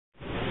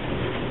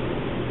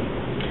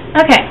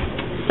Okay,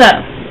 so,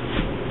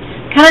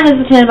 kind of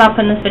hesitant about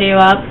putting this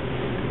video up.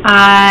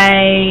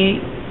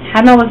 I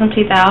had my wisdom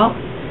teeth out,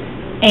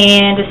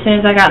 and as soon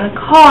as I got in the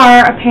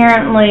car,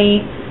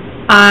 apparently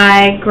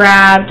I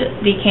grabbed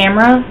the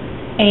camera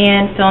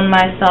and filmed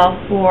myself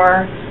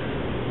for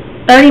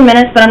 30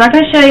 minutes, but I'm not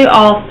going to show you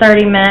all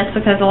 30 minutes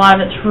because a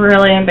lot of it's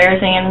really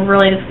embarrassing and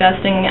really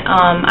disgusting.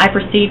 I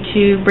proceed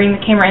to bring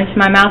the camera into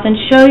my mouth and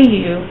show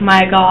you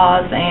my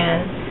gauze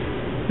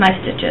and my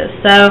stitches.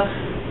 So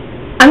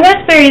I'm going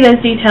to spare you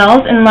those details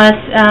unless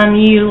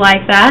you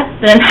like that.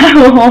 Then I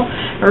will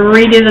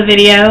redo the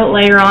video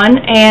later on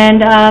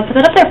and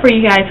put that up there for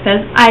you guys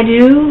because I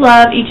do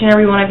love each and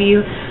every one of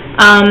you.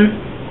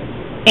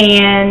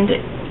 And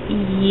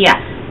yeah,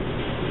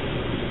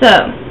 so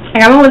I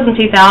got my wisdom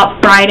teeth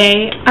out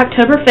Friday,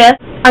 October 5th.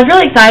 I was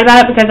really excited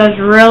about it because I was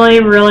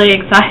really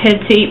excited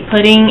to eat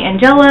pudding and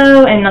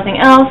jello and nothing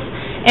else,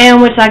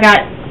 and which I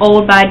got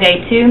old by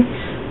day 2.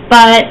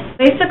 But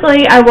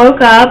basically, I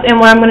woke up, and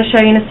what I'm going to show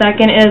you in a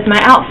second is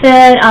my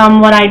outfit,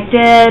 what I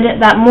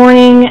did that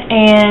morning,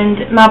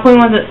 and my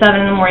appointment was at 7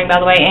 in the morning, by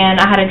the way,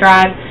 and I had to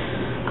drive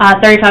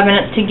 35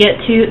 minutes to get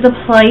to the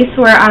place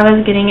where I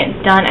was getting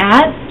it done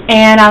at,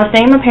 and I was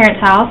staying at my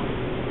parents' house.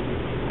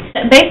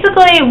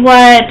 Basically,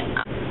 what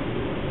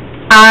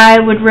I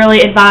would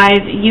really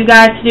advise you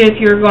guys to do if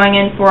you're going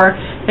in for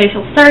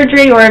facial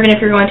surgery or even if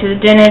you're going to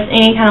the dentist,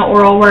 any kind of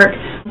oral work,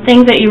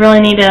 things that you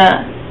really need to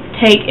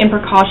take in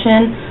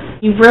precaution.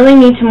 You really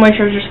need to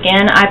moisturize your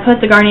skin. I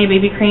put the Garnier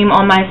BB cream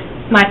on my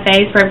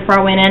face right before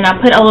I went in. I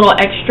put a little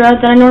extra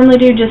that I normally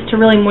do just to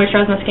really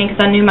moisturize my skin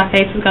because I knew my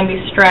face was going to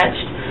be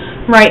stretched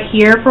right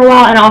here for a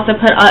while, and I also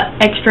put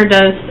an extra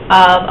dose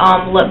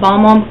of lip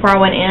balm on before I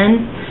went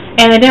in.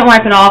 And they didn't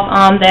wipe it off.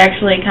 They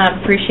actually kind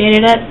of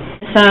appreciated it.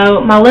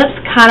 So my lips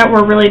kind of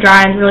were really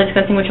dry and really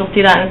disgusting, which you'll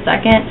see that in a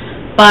second.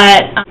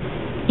 But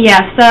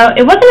yeah, so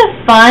it wasn't as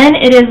fun.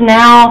 It is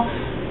now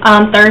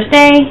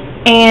Thursday,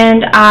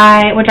 and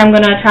which I'm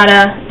going to try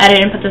to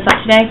edit and put this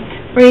up today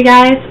for you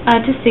guys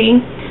to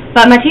see.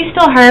 But my teeth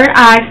still hurt.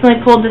 I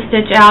accidentally pulled the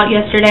stitch out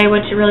yesterday,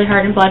 which really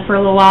hurt and bled for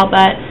a little while,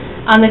 but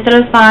they said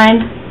it was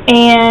fine.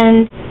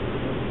 And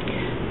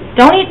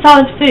don't eat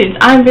solid foods.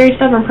 I'm a very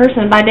stubborn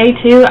person. By day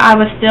 2, I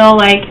was still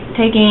like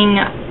taking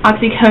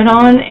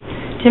oxycodone.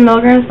 10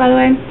 milligrams, by the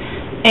way,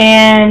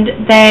 and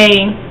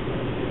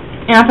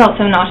I felt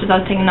so nauseous.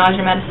 I was taking nausea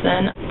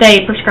medicine.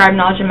 They prescribed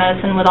nausea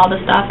medicine with all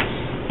this stuff,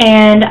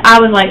 and I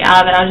was like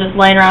out of it. I was just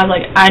laying around. I was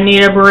like, I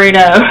need a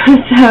burrito.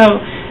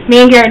 So me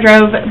and Garrett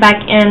drove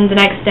back in the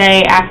next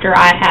day after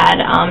I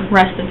had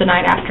rested the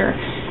night after,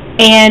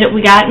 and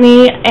we got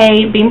me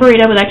a bean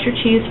burrito with extra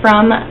cheese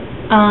from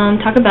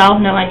Taco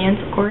Bell, no onions,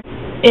 of course.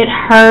 It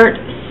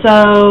hurt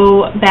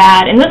so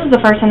bad, and this was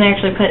the first time they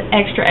actually put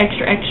extra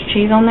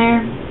cheese on there.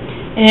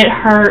 And it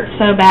hurt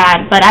so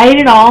bad, but I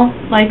ate it all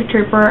like a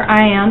trooper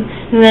I am.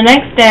 And the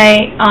next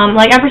day, I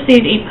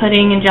proceeded to eat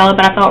pudding and jello,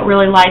 but I felt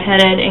really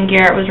lightheaded, and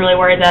Garrett was really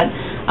worried that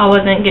I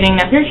wasn't getting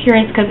enough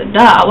nutrients because,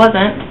 I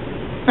wasn't.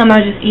 I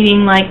was just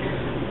eating like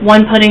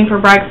one pudding for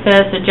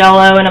breakfast, a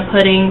jello, and a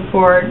pudding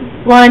for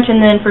lunch,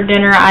 and then for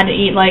dinner I had to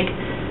eat like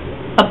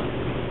a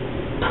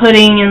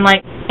pudding and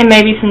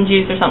maybe some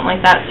juice or something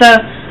like that. So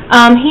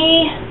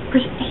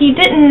he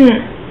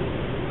didn't.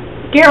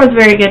 Garrett was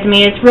very good to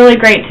me. It's really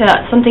great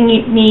something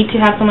you need to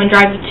have someone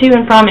drive you to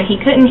and from, and he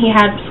couldn't. He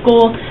had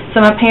school,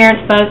 so my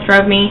parents both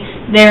drove me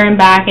there and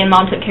back, and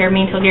Mom took care of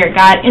me until Garrett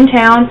got in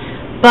town.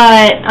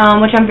 But,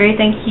 which I'm very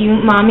thank you,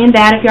 Mommy and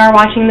Dad, if you are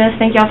watching this.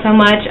 Thank y'all so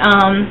much.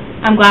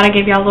 I'm glad I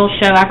gave y'all a little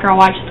show after I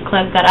watched the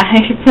clip that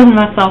I filmed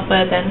myself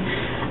with, and,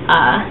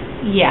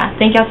 yeah,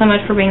 thank y'all so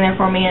much for being there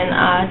for me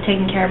and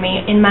taking care of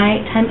me in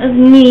my time of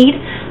need.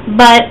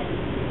 But,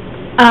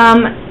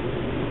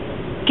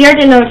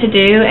 Garrett didn't know what to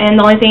do, and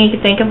the only thing he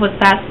could think of was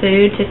fast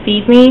food to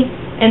feed me.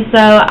 And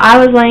so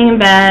I was laying in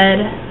bed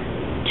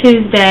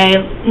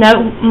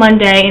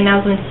Monday, and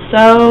I was in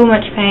so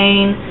much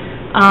pain.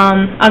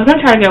 I was going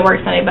to try to go to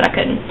work Sunday, but I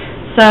couldn't.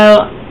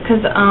 So,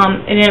 because it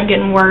ended up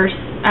getting worse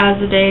as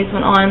the days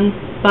went on.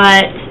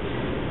 But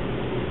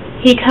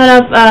he cut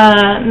up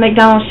a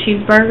McDonald's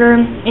cheeseburger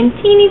in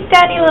teeny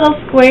tiny little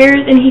squares,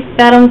 and he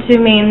fed them to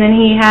me. And then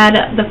he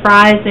had the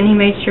fries, and he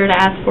made sure to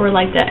ask for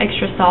like the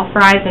extra soft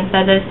fries and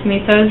fed those to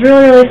me. So it was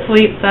really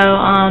sweet. So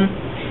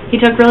he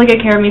took really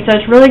good care of me. So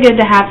it's really good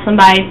to have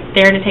somebody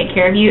there to take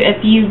care of you. If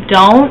you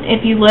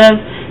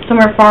live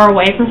somewhere far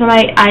away from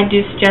somebody, I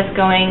do suggest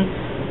going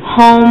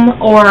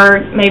home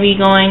or maybe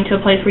going to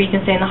a place where you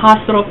can stay in the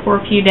hospital for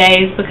a few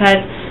days,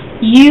 because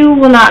you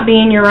will not be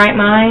in your right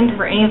mind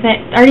for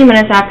anything. 30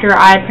 minutes after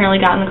I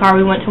apparently got in the car,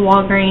 we went to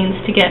Walgreens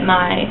to get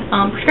my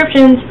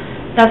prescriptions.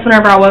 That's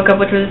whenever I woke up,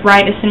 which was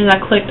right as soon as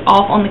I clicked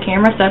off on the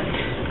camera. So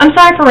I'm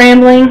sorry for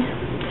rambling.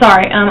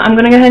 Sorry. I'm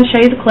going to go ahead and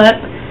show you the clip,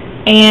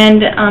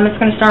 and it's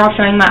going to start off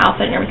showing my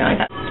outfit and everything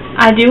like that.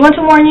 I do want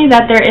to warn you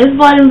that there is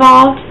blood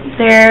involved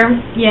there.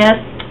 Yes.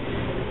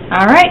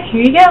 All right,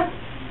 here you go.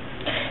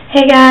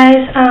 Hey guys,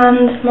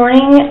 this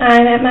morning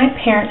I'm at my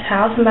parents'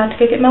 house. I'm about to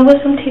go get my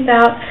wisdom teeth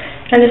out.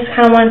 I just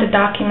kind of wanted to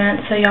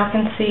document so y'all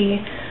can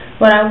see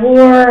what I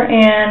wore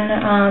and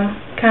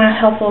kind of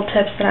helpful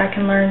tips that I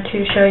can learn to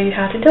show you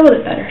how to deal with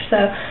it better.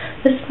 So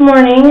this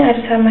morning I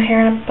just have my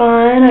hair in a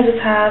bun. I just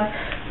have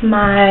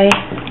my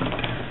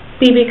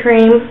BB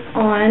cream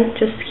on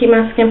just to keep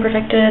my skin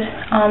protected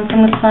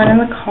from the sun in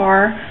the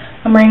car.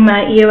 I'm wearing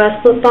my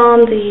EOS lip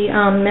balm, the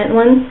mint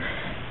one,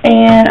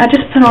 and I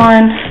just put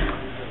on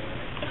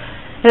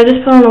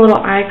a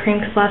little eye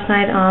cream because last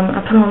night I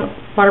put on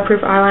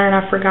waterproof eyeliner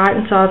and I forgot,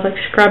 and so I was like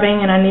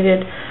scrubbing and I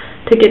needed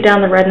to get down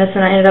the redness,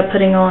 and I ended up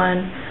putting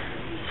on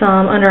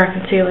some under eye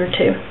concealer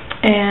too.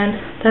 And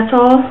that's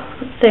all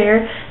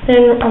there.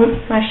 Then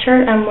my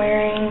shirt, I'm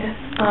wearing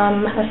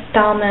a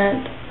Style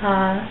Mint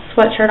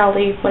sweatshirt. I'll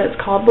leave what it's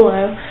called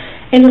below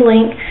in the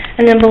link.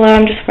 And then below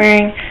I'm just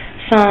wearing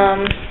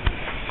some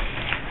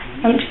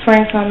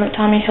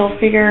Tommy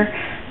Hilfiger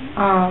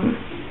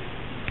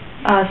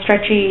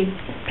stretchy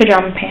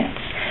pajama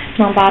pants.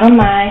 And on bottom,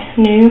 my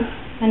new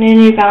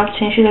New Balance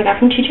tennis shoes I got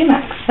from TJ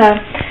Maxx. So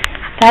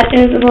that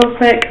is a little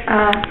quick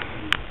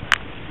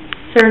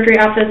surgery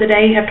outfit of the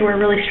day. You have to wear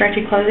really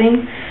stretchy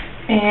clothing.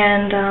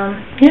 And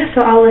yeah,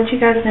 so I'll let you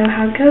guys know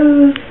how it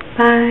goes.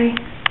 Bye.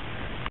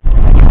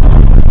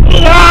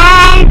 Yeah,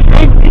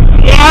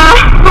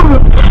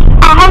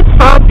 I have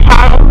so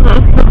tired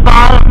of the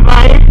bottom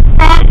right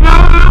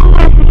now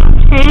with some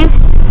teeth.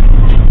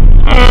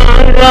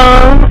 And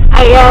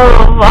I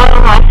got a lot of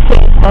my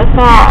teeth, that's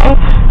why.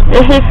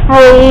 This is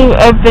free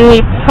of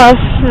any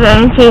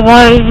questions you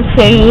wanted to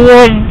see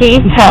more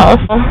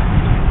details.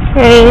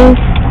 And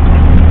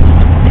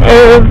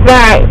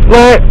that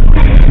what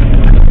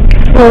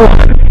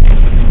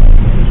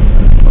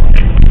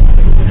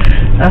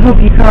I hope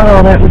you caught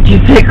all that. What you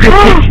say,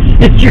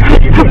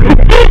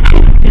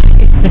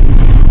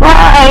 well,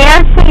 I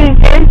actually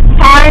this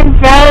time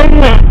done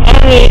and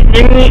need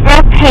to meet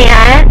my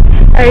parents.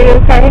 Are you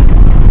okay?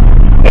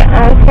 Yeah,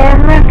 I'm okay.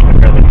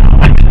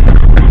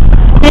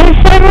 He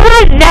said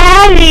my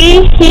daddy,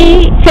 he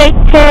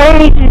takes care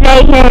of his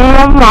day here with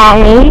my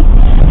mommy,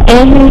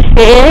 and he's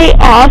very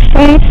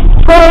awesome,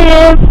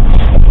 supportive.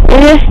 We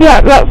just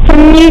got back from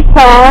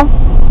Utah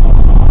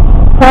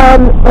from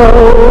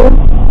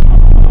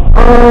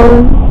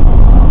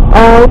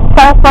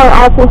software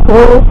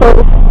officer, so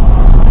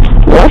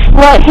that's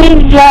what he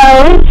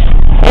does,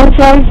 and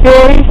so it's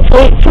very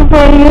sweet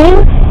supporting.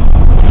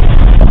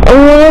 And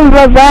then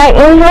we're back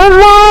and her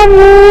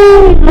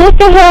mommy, look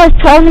at her,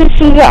 because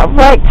she got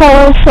bright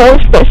color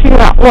shirts, but she's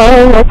not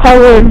wearing the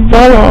color of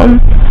denim.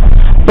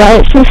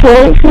 But she's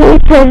really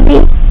pretty,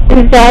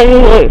 and daddy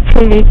looks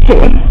pretty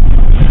too.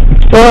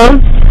 So,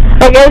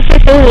 I guess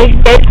this is a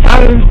good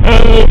time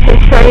to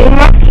show you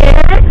my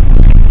parents.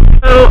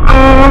 So,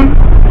 I'm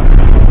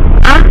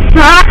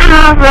starting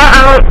off that I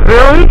look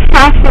really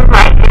excited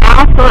right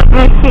now, so let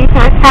me see if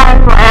I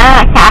can wear,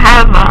 like I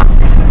have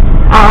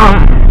a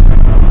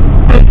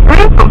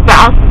group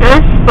about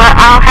this, but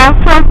I'll have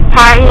some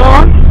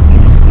titles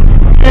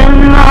in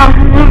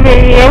the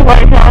video, what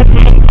I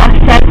think I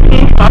said to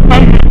you, so I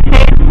can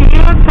say to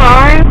you,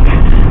 sorry.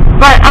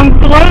 But I'm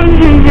going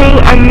to do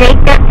a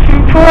makeup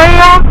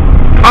tutorial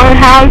on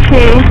how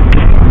to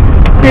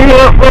do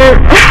it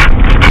with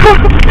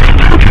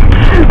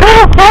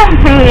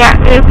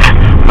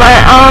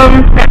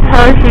that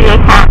tells you the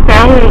kind of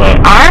family they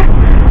are.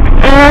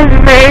 And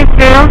very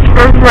thanks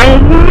for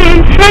bringing me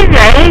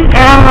today,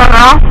 and my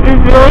mouth is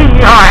really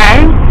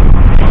dry.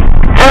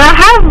 And I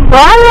have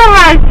one of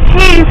my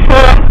teeth, so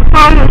that's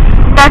kind of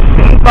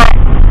disgusting, but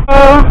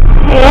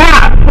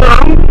yeah, so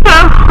I'm gonna go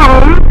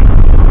home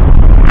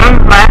and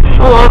rest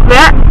a little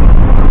bit.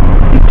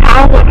 I'm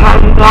tired with my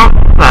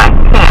lumps, but I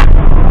can't.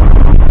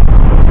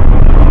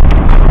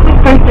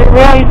 Because they're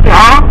really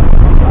dry.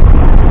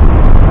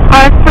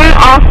 It's pretty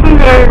awesome,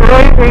 they're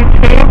really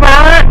routine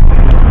about it.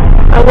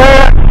 I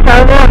went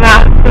upstairs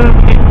about some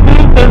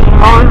pictures and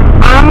all the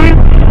family,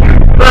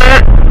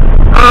 but,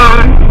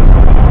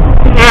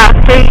 yeah,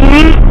 so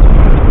you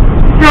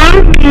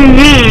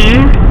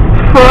need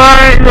for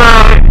the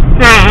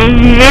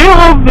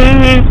yellow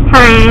BB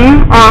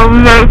cream or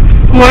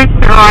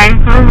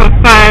moisturizer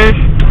because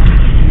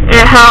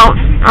it helps,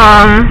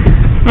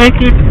 make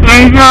your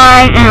skin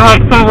dry and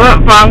like some lip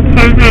balm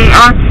because they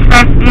are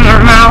stuck in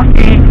your mouth and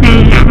you can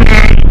get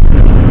very,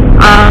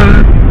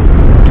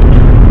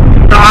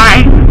 dry.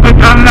 If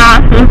my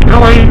mouth is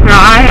really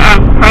dry,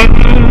 I'm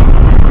taking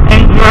a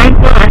drink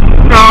with a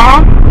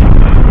straw.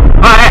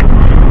 But,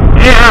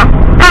 yeah,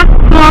 that's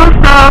cool.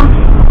 So,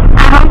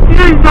 I hope you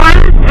enjoy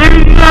this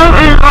video,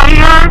 and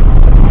later,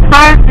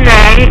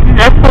 Thursday,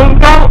 this will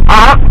go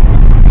up.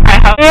 I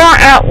hope you're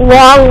at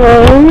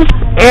Walgreens,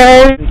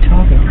 and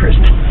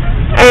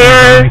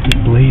I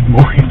can bleed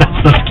more.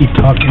 Let's keep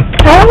talking.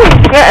 How do we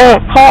get in a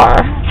car?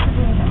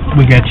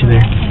 We got you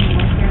there.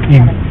 You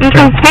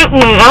can take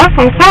me off.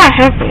 I'm kind of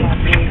heavy.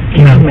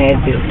 You know,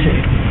 Madville too.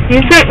 You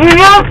take me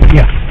off?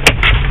 Yeah.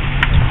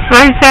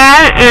 My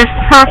dad is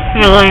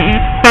Hercules,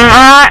 and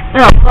I'm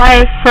the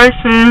brightest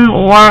person in the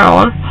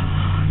world.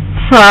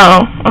 So,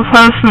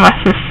 opposed to my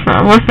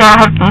sister, which I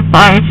have some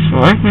funny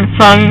stories to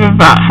tell you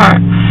about her.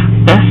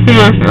 But she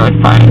was really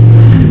funny.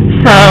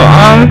 So,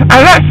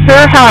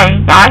 sure how I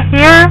got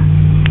here,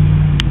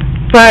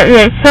 but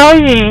they tell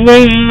you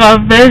when you go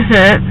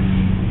visit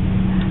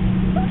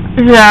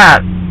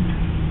that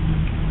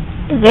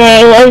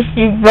they let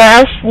you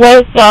rest,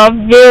 wake up,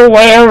 be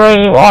wherever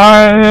you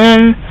are, and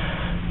then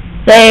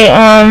they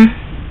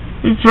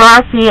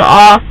drop you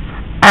off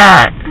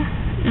at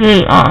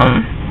the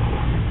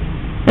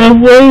they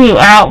weigh you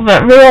out,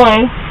 but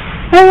really,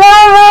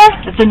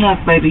 That's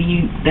enough,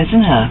 baby. That's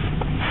enough.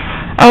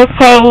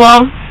 okay,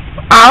 well,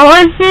 I'll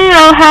let you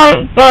know how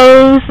it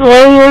goes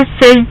later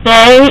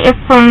today if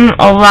I'm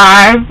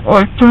alive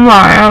or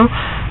tomorrow,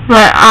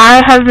 but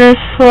I have been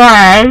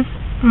flagged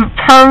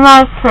per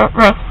my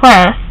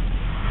request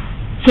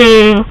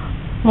to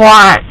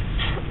watch,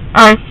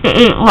 to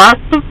eat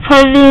lots of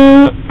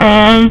pudding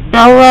and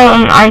jello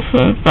and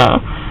icing, so.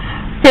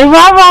 Say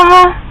bye,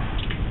 Mama.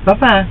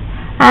 Bye-bye.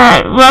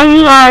 Alright, love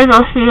you guys.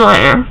 I'll see you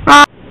later.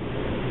 Bye.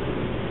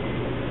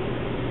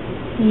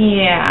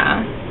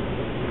 Yeah.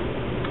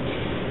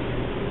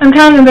 I'm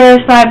kind of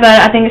embarrassed by it,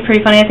 but I think it's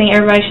pretty funny. I think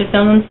everybody should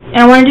film them.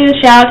 And I want to do a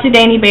shout out to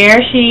Danny Bear.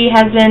 She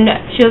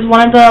was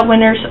one of the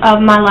winners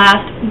of my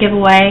last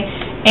giveaway,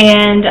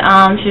 and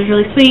she was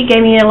really sweet,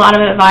 gave me a lot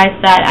of advice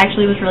that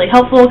actually was really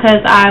helpful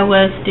because I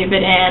was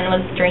stupid and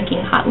was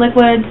drinking hot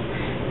liquids.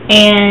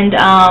 And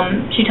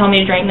she told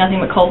me to drink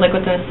nothing but cold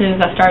liquids, and as soon as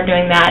I started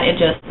doing that,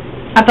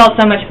 I felt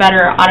so much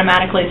better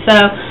automatically.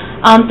 So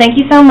thank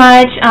you so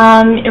much.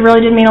 It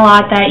really did mean a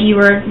lot that you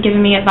were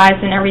giving me advice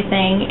and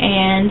everything.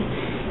 And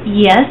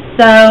yes,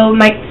 so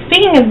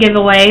speaking of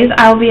giveaways,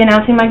 I will be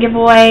announcing my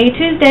giveaway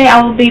Tuesday.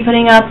 I will be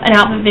putting up an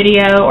outfit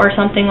video or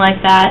something like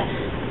that,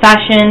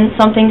 fashion,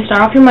 something to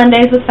start off your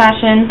Mondays with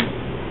fashion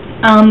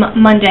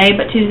Monday,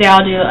 but Tuesday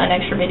I'll do an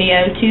extra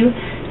video to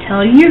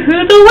tell you who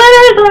the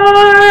winners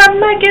are of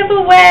my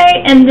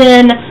giveaway. And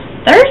then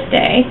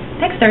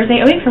next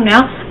Thursday, a week from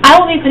now, I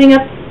will be putting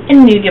up a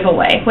new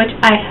giveaway, which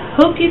I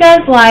hope you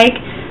guys like.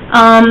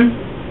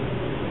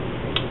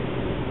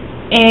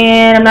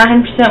 And I'm not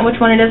 100% which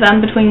one it is.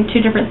 I'm between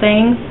two different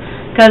things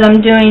because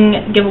I'm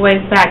doing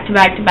giveaways back to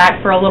back to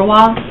back for a little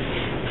while.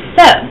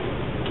 So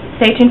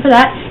stay tuned for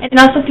that. And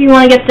also, if you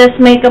want to get this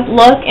makeup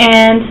look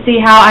and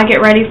see how I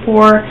get ready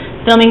for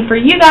filming for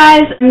you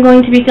guys, I'm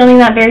going to be filming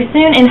that very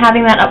soon and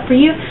having that up for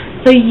you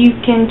so you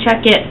can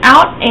check it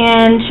out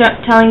and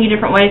telling you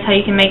different ways how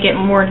you can make it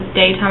more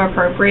daytime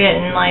appropriate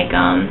and like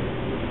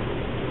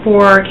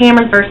for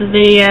cameras versus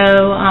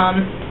video,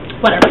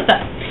 whatever. So,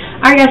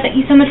 alright guys, thank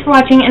you so much for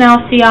watching, and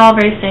I'll see y'all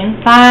very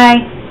soon.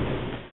 Bye!